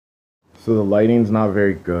So the lighting's not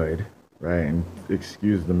very good, right? And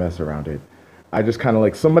excuse the mess around it. I just kind of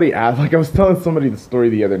like somebody asked, like I was telling somebody the story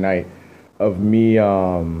the other night of me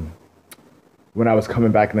when I was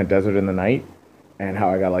coming back in the desert in the night and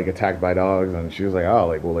how I got like attacked by dogs and she was like, "Oh,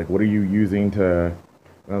 like well like what are you using to?" And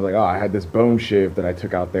I was like, "Oh, I had this bone shiv that I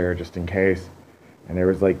took out there just in case." And there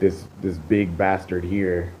was like this big bastard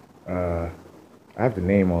here. I have to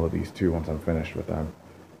name all of these too once I'm finished with them.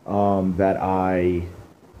 That I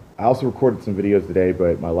also recorded some videos today,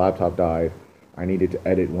 but my laptop died. I needed to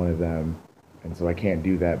edit one of them, and so I can't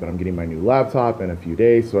do that. But I'm getting my new laptop in a few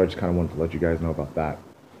days, so I just kind of wanted to let you guys know about that.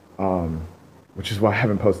 Which is why I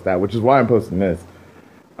haven't posted that. Which is why I'm posting this.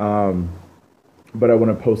 But I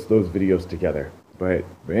want to post those videos together. But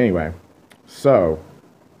anyway, so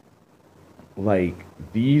like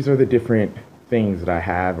these are the different things that I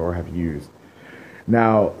have or have used.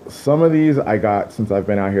 Now, some of these I got since I've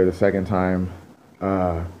been out here the second time.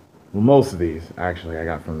 Well, most of these actually I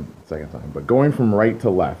got from the second time. But going from right to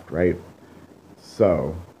left, right?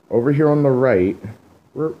 So over here on the right,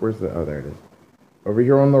 where's the? Oh, there it is. Over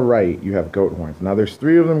here on the right, you have goat horns. Now there's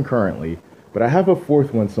three of them currently, but I have a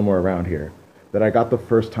fourth one somewhere around here that I got the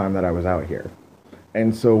first time that I was out here.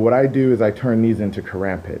 And so what I do is I turn these into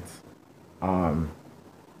karampits,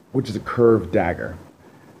 which is a curved dagger.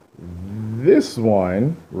 This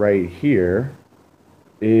one right here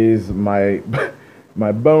is my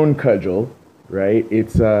my bone cudgel, right?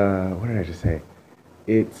 It's what did I just say?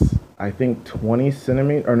 It's I think 20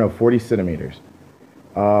 centimeters or no 40 centimeters,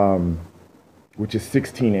 which is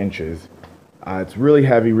 16 inches. It's really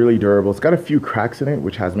heavy, really durable. It's got a few cracks in it,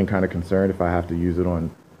 which has me kind of concerned if I have to use it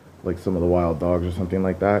on like some of the wild dogs or something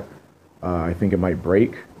like that. I think it might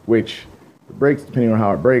break, which it breaks depending on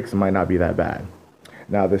how it breaks. It might not be that bad.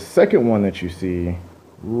 Now the second one that you see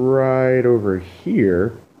right over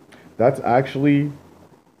here, that's actually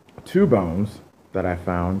two bones that I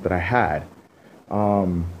found that I had.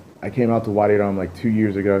 I came out to Wadi Rum like 2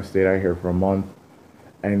 years ago, stayed out here for a month.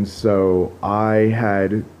 And so I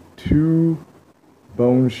had two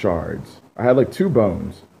bone shards. I had like two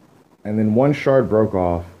bones and then one shard broke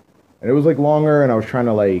off and it was like longer and I was trying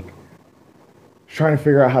to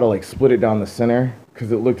figure out how to like split it down the center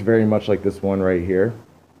because it looked very much like this one right here.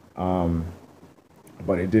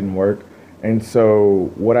 But it didn't work. And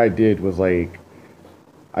so what I did was like,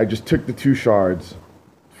 I just took the two shards,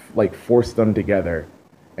 like forced them together,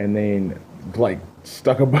 and then like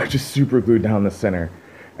stuck a bunch of super glue down the center.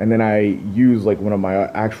 And then I used like one of my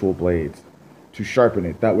actual blades to sharpen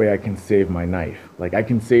it. That way I can save my knife. Like I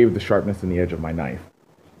can save the sharpness in the edge of my knife.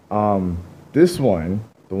 This one,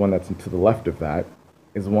 the one that's to the left of that,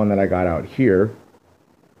 is one that I got out here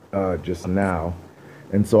just now.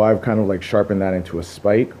 And so I've kind of like sharpened that into a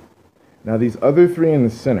spike. Now these other three in the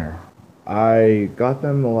center, I got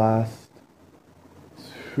them the last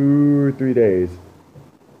 2 or 3 days.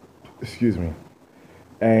 Excuse me.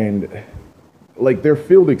 And like they're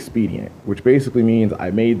field expedient, which basically means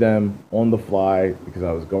I made them on the fly because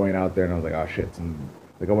I was going out there and I was like, oh shit,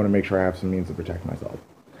 like I want to make sure I have some means to protect myself.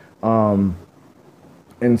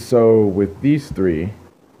 And so with these three,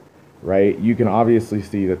 right, you can obviously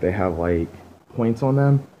see that they have like points on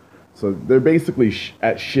them. So they're basically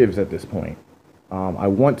at shivs at this point. I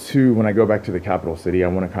want to, when I go back to the capital city, I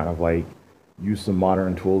want to kind of like use some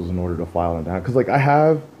modern tools in order to file them down. Because like I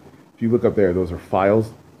have, if you look up there, those are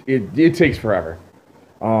files. It takes forever.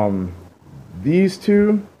 These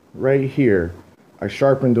two right here, I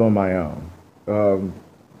sharpened on my own.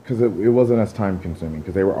 Because it wasn't as time consuming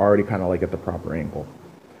because they were already kind of like at the proper angle.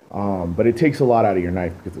 But it takes a lot out of your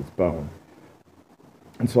knife because it's bone.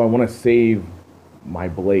 And so I want to save my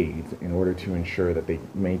blades in order to ensure that they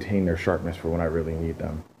maintain their sharpness for when I really need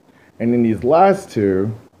them. And then these last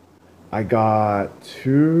two, I got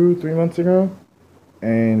 2, 3 months ago.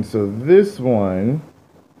 And so this one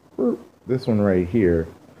right here,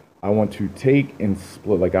 I want to take and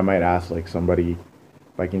split. Like I might ask like somebody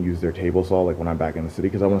if I can use their table saw like when I'm back in the city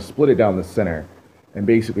because I want to split it down the center and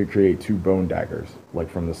basically create two bone daggers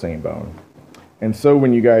like from the same bone. And so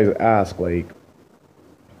when you guys ask like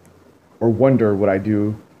or wonder what I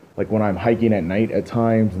do like when I'm hiking at night at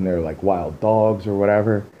times and there are like wild dogs or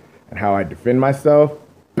whatever and how I defend myself,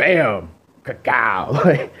 bam, cacao.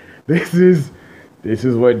 Like this is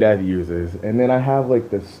what death uses. And then I have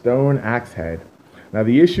like the stone axe head. Now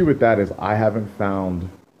the issue with that is I haven't found,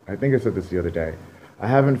 I think I said this the other day, I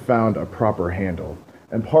haven't found a proper handle.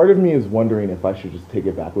 And part of me is wondering if I should just take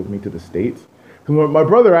it back with me to the States. Because my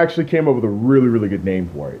brother actually came up with a really, really good name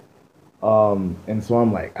for it. And so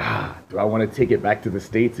I'm like, do I want to take it back to the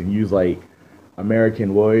States and use like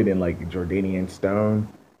American wood and like Jordanian stone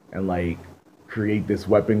and like create this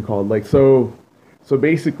weapon called like so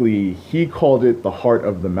basically he called it the heart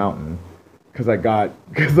of the mountain because I got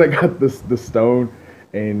the stone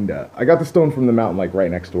and I got the stone from the mountain like right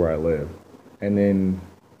next to where I live, and then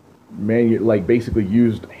like basically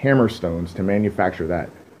used hammer stones to manufacture that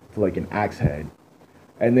to like an axe head.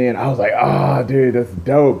 And then I was like, oh, dude, that's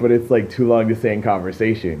dope, but it's like too long to say in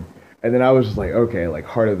conversation. And then I was just like, okay, like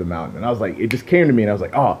Heart of the Mountain. And I was like, it just came to me and I was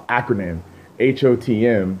like, oh, acronym,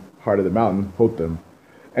 HOTM, Heart of the Mountain, Hotem.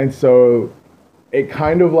 And so it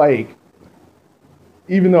kind of like,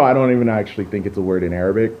 even though I don't even actually think it's a word in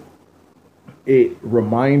Arabic, it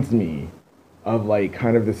reminds me of like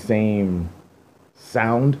kind of the same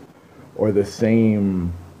sound or the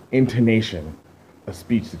same intonation of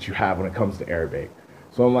speech that you have when it comes to Arabic.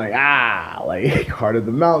 So I'm like, like Heart of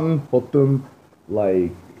the Mountain, Hotem,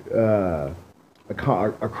 like a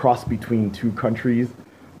cross between two countries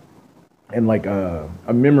and like a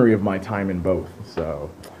memory of my time in both.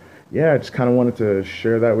 So yeah, I just kind of wanted to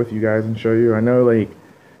share that with you guys and show you. I know, like,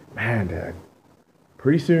 man, Dad,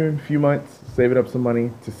 pretty soon, a few months, saving up some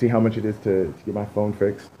money to see how much it is to get my phone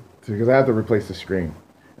fixed, because I have to replace the screen,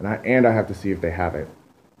 and I have to see if they have it,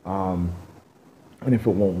 and if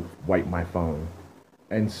it won't wipe my phone.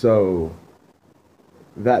 And so,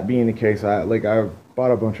 that being the case, I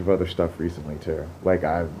bought a bunch of other stuff recently too. Like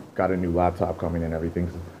I've got a new laptop coming and everything.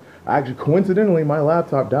 Actually, coincidentally, my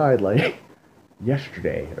laptop died like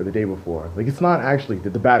yesterday or the day before. Like it's not actually,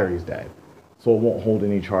 the battery's dead, so it won't hold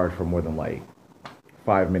any charge for more than like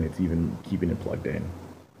 5 minutes, even keeping it plugged in.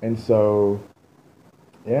 And so,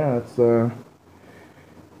 yeah, it's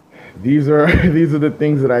these are these are the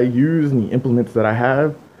things that I use and the implements that I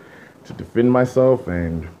have to defend myself.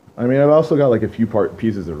 And I mean, I've also got like a few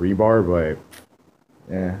pieces of rebar, but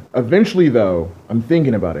yeah. Eventually, though, I'm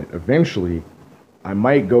thinking about it. Eventually, I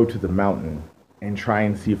might go to the mountain and try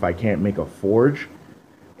and see if I can't make a forge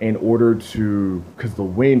in order to, because the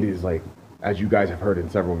wind is like, as you guys have heard in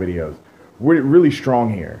several videos, we're really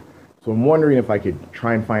strong here. So I'm wondering if I could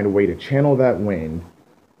try and find a way to channel that wind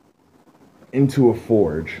into a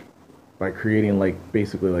forge by creating like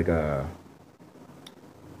basically like a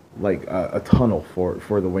tunnel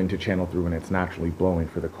for the wind to channel through when it's naturally blowing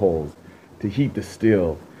for the coals to heat the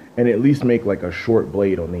steel, and at least make like a short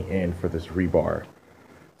blade on the end for this rebar.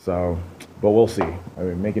 So, but we'll see. I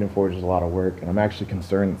mean, making a forge is a lot of work, and I'm actually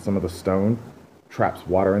concerned that some of the stone traps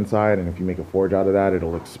water inside, and if you make a forge out of that,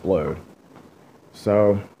 it'll explode.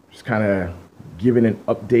 So, just kind of giving an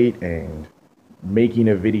update and making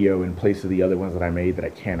a video in place of the other ones that I made that I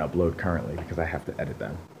can't upload currently because I have to edit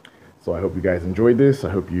them. So I hope you guys enjoyed this. I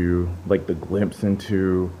hope you like the glimpse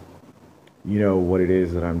into, you know, what it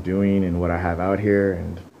is that I'm doing and what I have out here.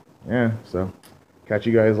 And yeah, so catch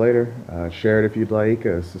you guys later. Share it if you'd like.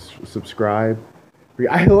 Subscribe.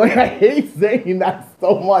 I hate saying that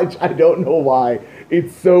so much. I don't know why.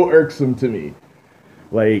 It's so irksome to me.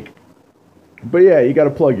 Like, but yeah, you got to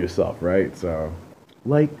plug yourself, right? So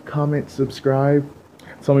like, comment, subscribe.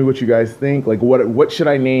 Tell me what you guys think. Like, what should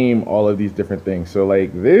I name all of these different things? So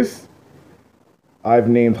like this, I've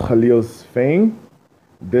named Khalil's Fang.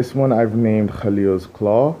 This one I've named Khalil's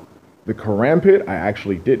Claw. The Karampit I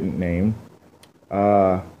actually didn't name.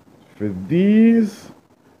 For these,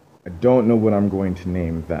 I don't know what I'm going to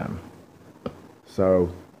name them.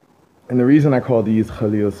 So, and the reason I call these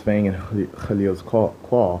Khalil's Fang and Khalil's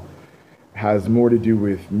Claw has more to do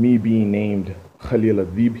with me being named Khalil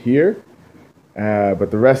Adib here.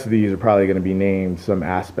 But the rest of these are probably going to be named some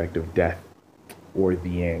aspect of death or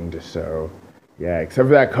the end. So, yeah, except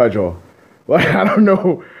for that cudgel. Like, I don't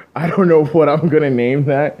know what I'm gonna name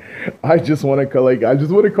that. I just want to call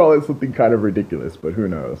it something kind of ridiculous, but who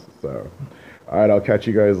knows? So, all right, I'll catch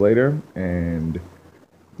you guys later, and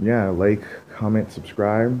yeah, like, comment,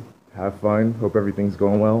 subscribe, have fun. Hope everything's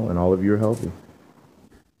going well, and all of you are healthy.